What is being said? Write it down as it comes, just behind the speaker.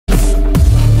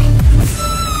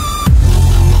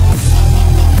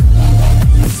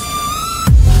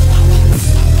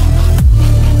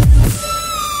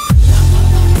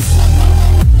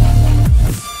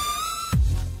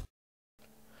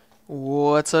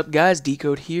What's up, guys?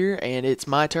 Decode here, and it's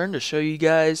my turn to show you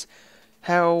guys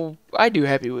how I do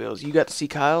Happy Wheels. You got to see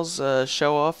Kyle's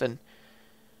show off in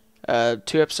 2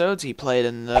 episodes. He played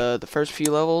in the first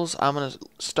few levels. I'm going to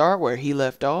start where he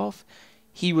left off.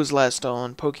 He was last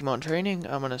on Pokemon Training.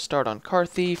 I'm going to start on Car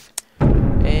Thief.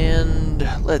 And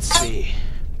let's see.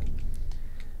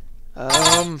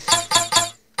 We'll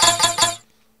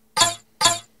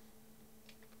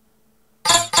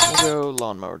go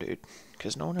Lawnmower Dude.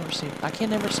 Because no one ever seems... I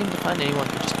can't ever seem to find anyone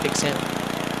who just picks him.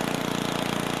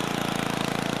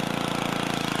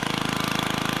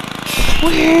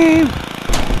 Woo!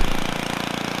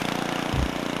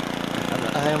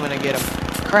 I'm gonna get him.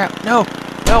 Crap, no!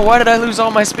 No, why did I lose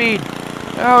all my speed?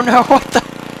 Oh no, what the...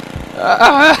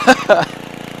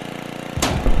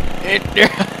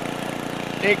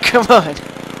 come on!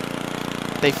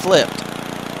 They flipped.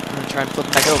 I'm gonna try and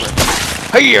flip back over.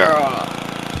 Hiya!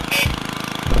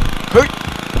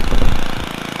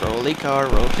 Rolly car,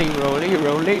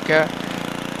 rolly car.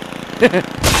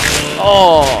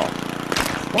 Oh!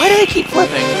 Why do they keep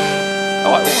flipping?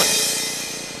 Oh, I won.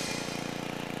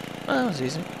 Well, that was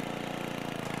easy.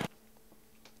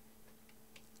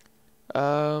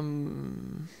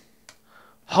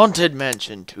 Haunted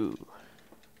Mansion 2.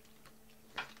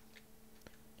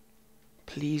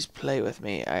 Please play with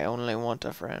me. I only want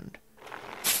a friend.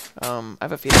 I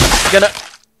have a feeling I'm gonna...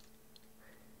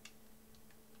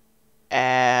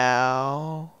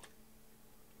 Ow.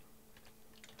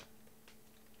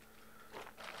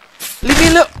 Leave me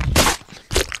alone!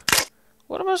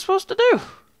 What am I supposed to do?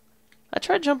 I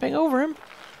tried jumping over him.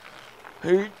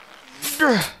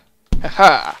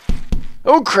 Haha.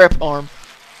 Oh crap, arm.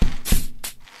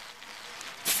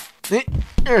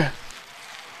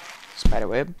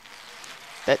 Spiderweb.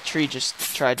 That tree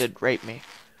just tried to rape me.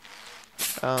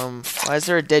 Why is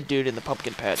there a dead dude in the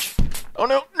pumpkin patch? Oh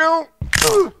no, no!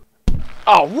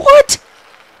 Oh, what?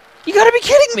 You gotta be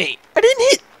kidding me! I didn't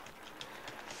hit...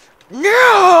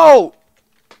 No!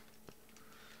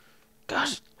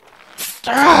 Gosh.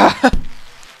 Ah!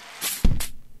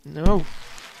 No.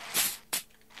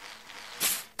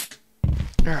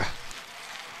 Ah.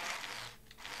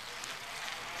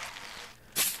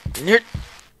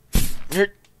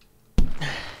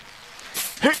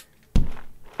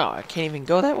 Oh, I can't even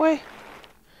go that way?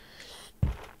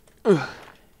 Ugh.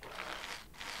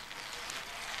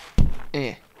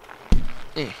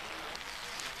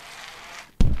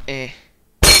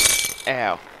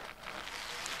 Ow.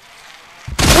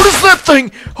 What is that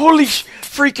thing? Holy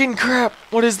freaking crap.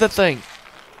 What is that thing?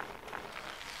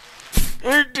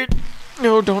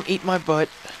 No, don't eat my butt.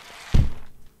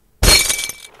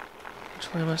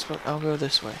 Which way am I supposed to... I'll go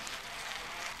this way.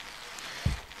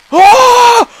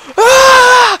 Oh!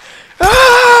 Ah!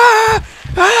 Ah!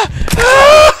 Ah!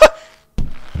 Ah!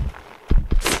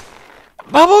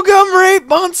 Bubblegum rape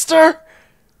monster!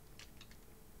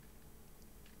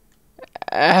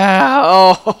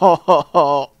 Ow!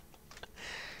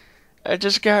 I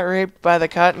just got raped by the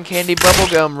cotton candy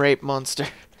bubblegum rape monster.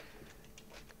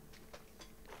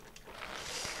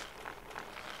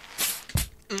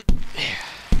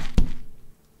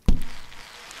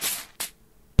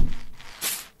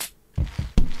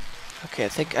 Okay, I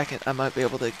think I might be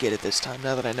able to get it this time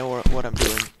now that I know what I'm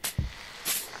doing.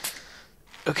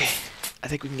 Okay, I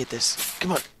think we can get this.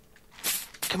 Come on.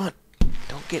 Come on.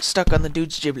 Don't get stuck on the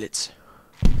dude's giblets.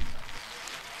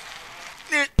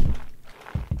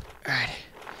 Alright.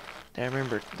 Now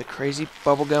remember, the crazy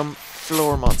bubblegum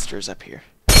floor monsters up here.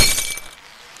 Right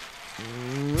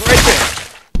there!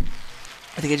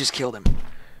 I think I just killed him.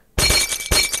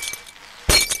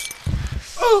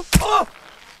 Oh! Oh!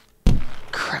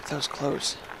 Crap, that was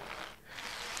close.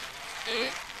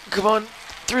 Come on,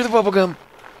 through the bubblegum.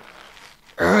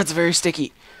 Oh, it's very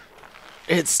sticky.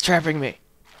 It's trapping me.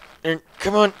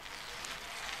 Come on.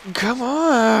 Come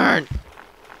on!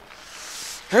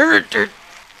 There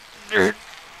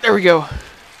we go.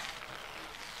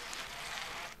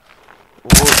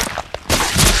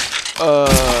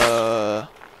 Whoa.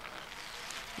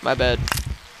 My bad.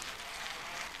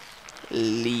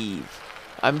 Leave.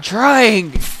 I'm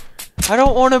trying! I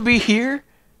don't want to be here.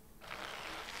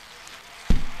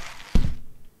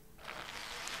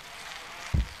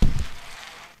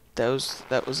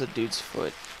 That was a dude's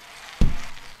foot.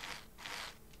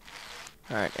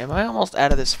 Alright, am I almost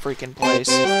out of this freaking place?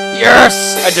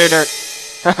 Yes! I did it!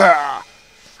 Haha!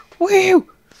 Woo!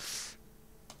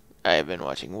 I have been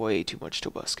watching way too much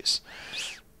Tobuscus.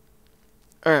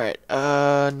 Alright,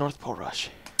 North Pole Rush.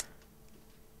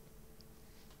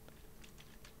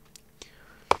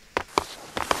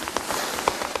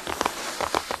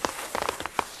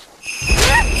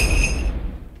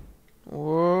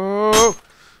 Whoa!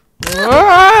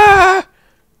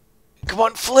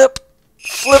 on, flip!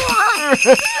 Flip!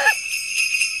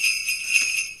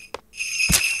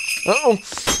 Uh-oh.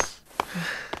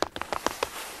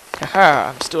 Haha,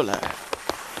 I'm still alive.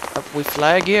 Up we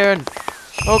fly again.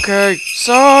 Okay,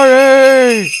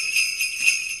 sorry!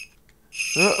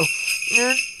 Uh-oh.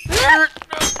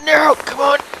 No, come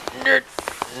on!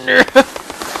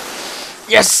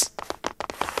 Yes!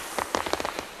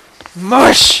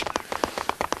 Mush!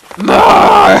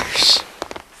 Mush!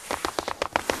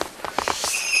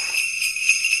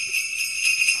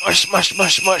 Mush, mush,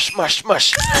 mush, mush, mush,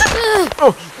 mush.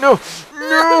 Oh, no,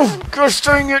 no! Gosh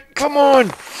dang it, come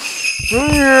on!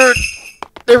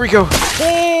 There we go.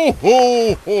 Ho,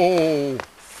 ho, ho!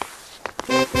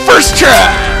 First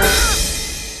try!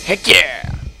 Heck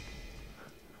yeah!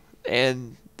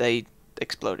 And they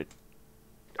exploded.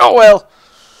 Oh well!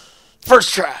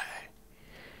 First try!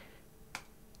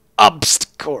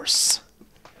 Obst course.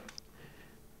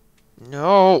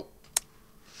 No!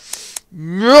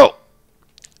 No!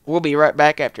 We'll be right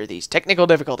back after these technical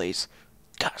difficulties.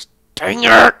 Gosh dang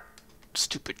it!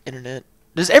 Stupid internet.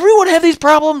 Does everyone have these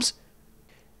problems?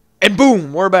 And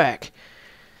boom, we're back.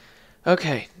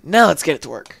 Okay, now let's get it to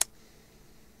work.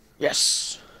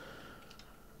 Yes.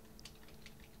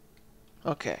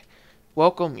 Okay.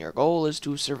 Welcome, your goal is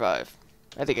to survive.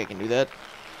 I think I can do that.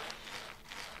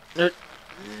 No!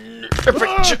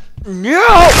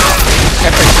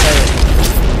 Epic fail.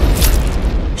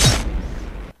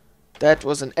 That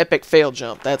was an epic fail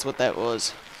jump. That's what that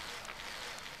was.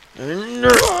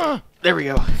 There we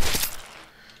go.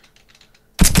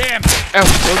 Damn it! Oh,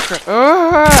 no crap.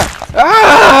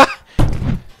 Ah!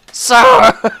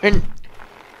 Son!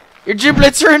 Your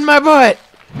giblets are in my butt!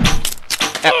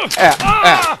 Ow, ow,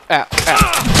 ow, ow,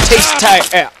 ow. Taste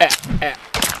tight. Ow, ow, ow.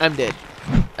 I'm dead.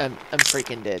 I'm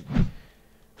freaking dead.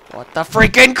 What the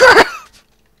freaking crap?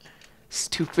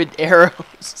 Stupid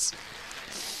arrows.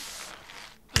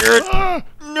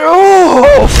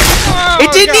 No!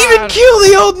 It didn't even kill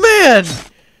the old man!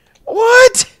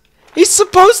 What? He's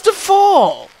supposed to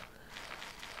fall!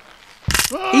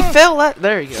 He fell at—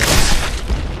 there he goes.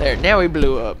 There, now he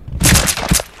blew up.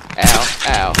 Ow,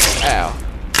 ow, ow.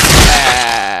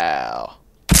 Ow.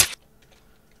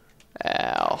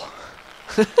 Ow.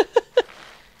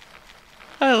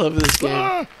 I love this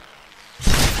game.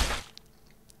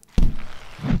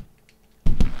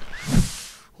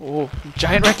 Oh,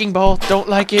 giant wrecking ball. Don't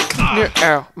like it.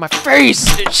 Ow, my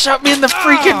face! It shot me in the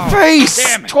freaking face!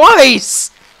 Damn it.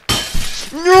 Twice!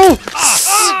 No!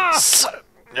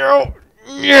 No!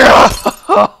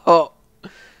 No!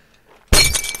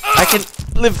 I can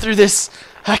live through this.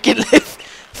 I can live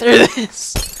through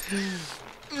this.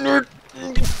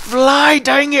 Fly,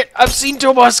 dang it! I've seen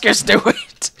Tobuscus do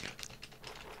it.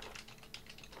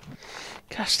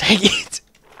 Gosh dang it.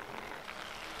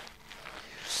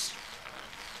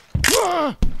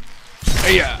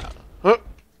 Yeah. Whoa.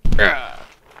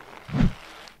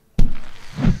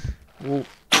 Whoa.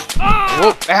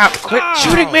 Ow. Quit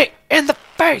shooting me in the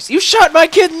face. You shot my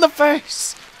kid in the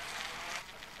face.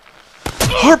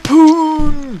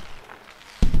 Harpoon.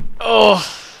 Oh.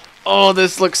 Oh,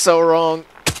 this looks so wrong.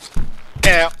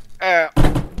 Ow. Ow.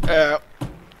 Ow.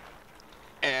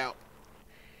 Ow.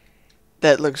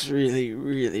 That looks really,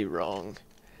 really wrong.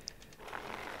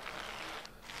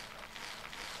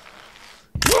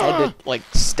 Had to, like,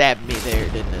 stab me there,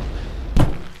 didn't it?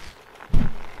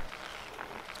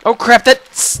 Oh crap, that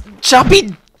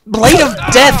choppy blade of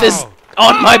death is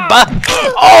on my butt!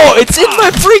 Oh, it's in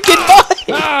my freaking butt!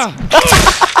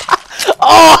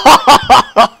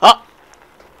 Oh!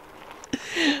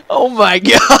 Oh my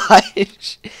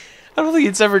gosh! I don't think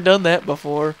it's ever done that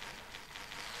before.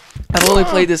 I've only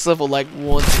played this level like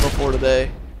once before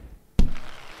today.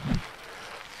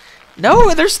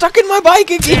 No, they're stuck in my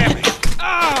bike again!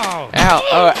 Ow! Ow,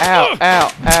 oh, ow,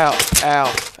 ow, ow,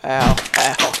 ow, ow,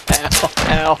 ow,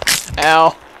 ow,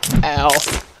 ow, ow,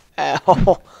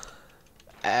 ow,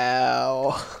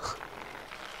 ow.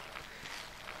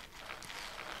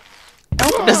 I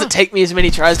hope it doesn't take me as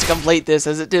many tries to complete this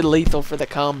as it did Lethal for the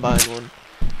Combine one.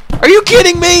 Are you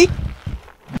kidding me?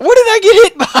 What did I get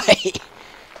hit by?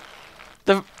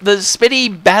 The spitty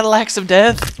battle axe of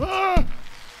death?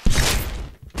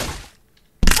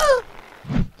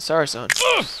 Sorry, son.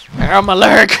 Ow, my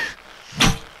leg!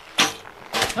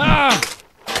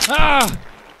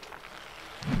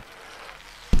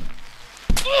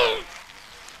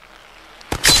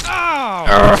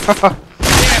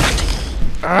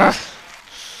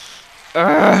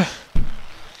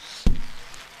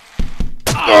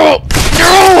 Oh,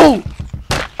 no!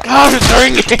 God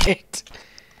dang it!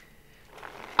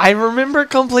 I remember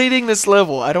completing this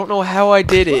level. I don't know how I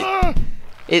did it.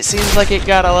 It seems like it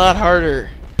got a lot harder.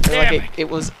 Or Damn like it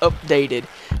was updated.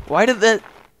 Why did that...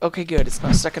 Okay, good. It's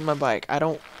not stuck in my bike. I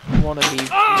don't want to be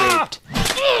raped.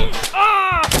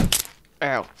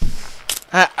 Ow.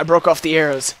 Ah, I broke off the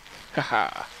arrows.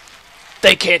 Haha.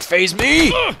 They can't phase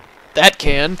me! That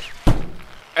can.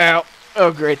 Ow.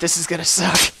 Oh, great. This is gonna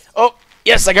suck. Oh,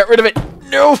 yes, I got rid of it.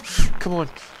 No! Come on.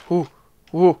 Oh,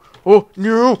 oh, oh,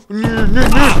 no! No, no, no,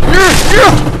 no, no!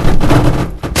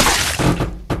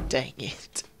 Dang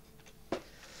it.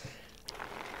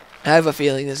 I have a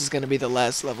feeling this is gonna be the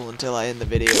last level until I end the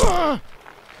video.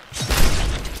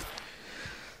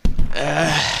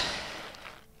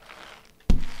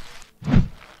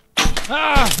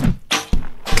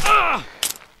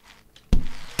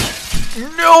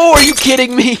 No, are you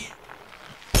kidding me?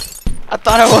 I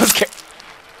thought I was.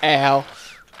 Ow.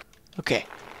 Okay.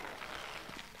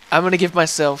 I'm gonna give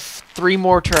myself 3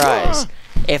 more tries.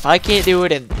 If I can't do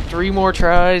it in 3 more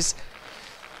tries,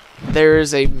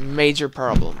 there's a major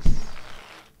problem.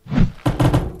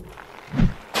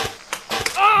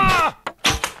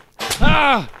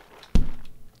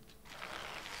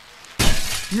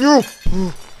 No.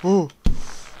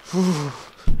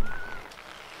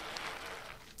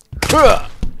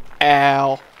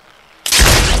 Ow.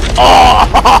 Oh!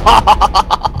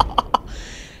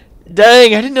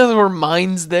 Dang, I didn't know there were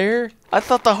mines there. I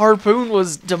thought the harpoon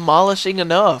was demolishing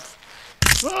enough.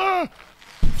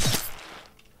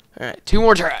 Alright, 2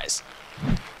 more tries.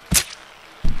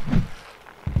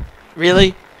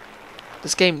 Really?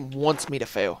 This game wants me to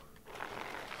fail.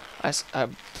 I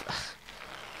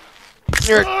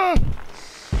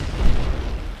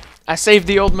saved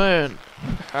the old man.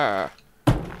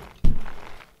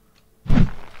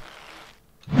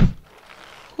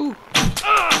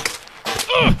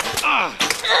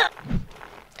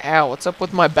 Ow, what's up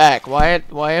with my back? Why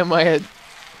am I a...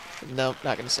 No,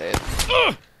 not gonna say it.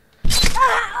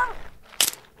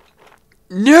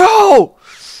 No!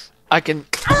 I can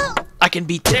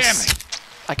beat this. Damn it.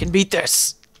 I can beat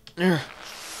this.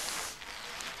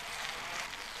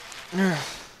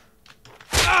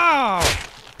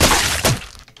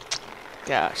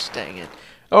 Gosh, dang it.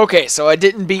 Okay, so I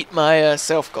didn't beat my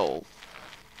self goal.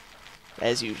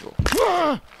 As usual.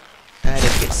 I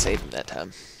didn't get to save him that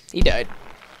time. He died.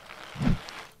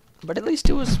 But at least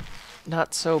it was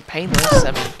not so painless.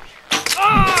 I mean,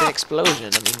 it's an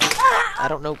explosion. I mean, I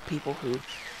don't know people who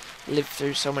live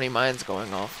through so many mines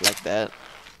going off like that.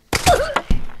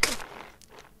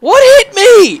 What hit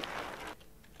me?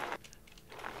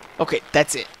 Okay,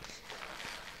 that's it.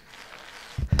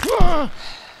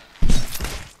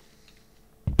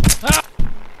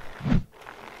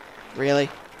 Really?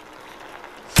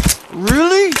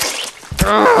 Really?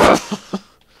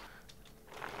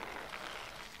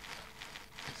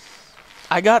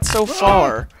 I got so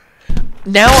far.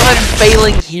 Now I'm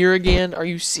failing here again? Are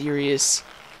you serious?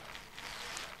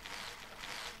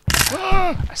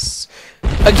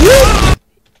 Again?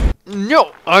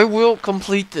 No, I will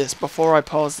complete this before I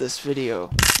pause this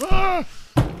video. I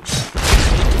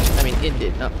mean, end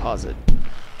it, not pause it.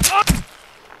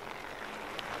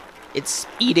 It's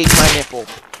eating my nipple.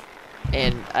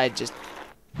 And I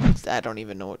don't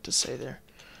even know what to say there.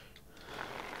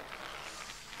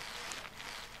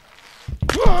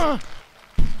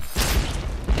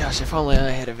 Gosh, if only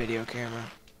I had a video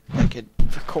camera that could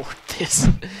record this.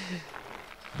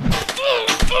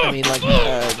 I mean, like,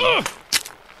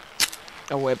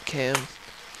 a webcam.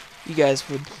 You guys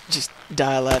would just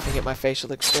die laughing at my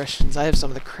facial expressions. I have some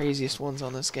of the craziest ones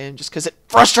on this game just because it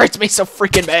frustrates me so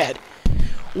freaking bad.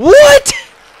 What?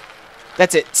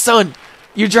 That's it. Son,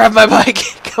 you drive my bike.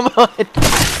 Come on.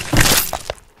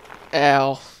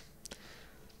 Ow.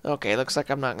 Okay, looks like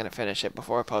I'm not going to finish it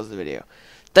before I pause the video.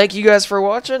 Thank you guys for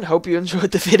watching. Hope you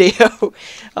enjoyed the video.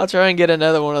 I'll try and get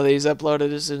another one of these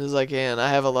uploaded as soon as I can. I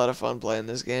have a lot of fun playing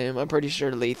this game. I'm pretty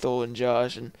sure Lethal and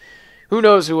Josh and who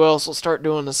knows who else will start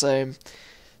doing the same.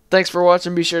 Thanks for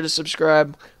watching. Be sure to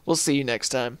subscribe. We'll see you next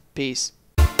time. Peace.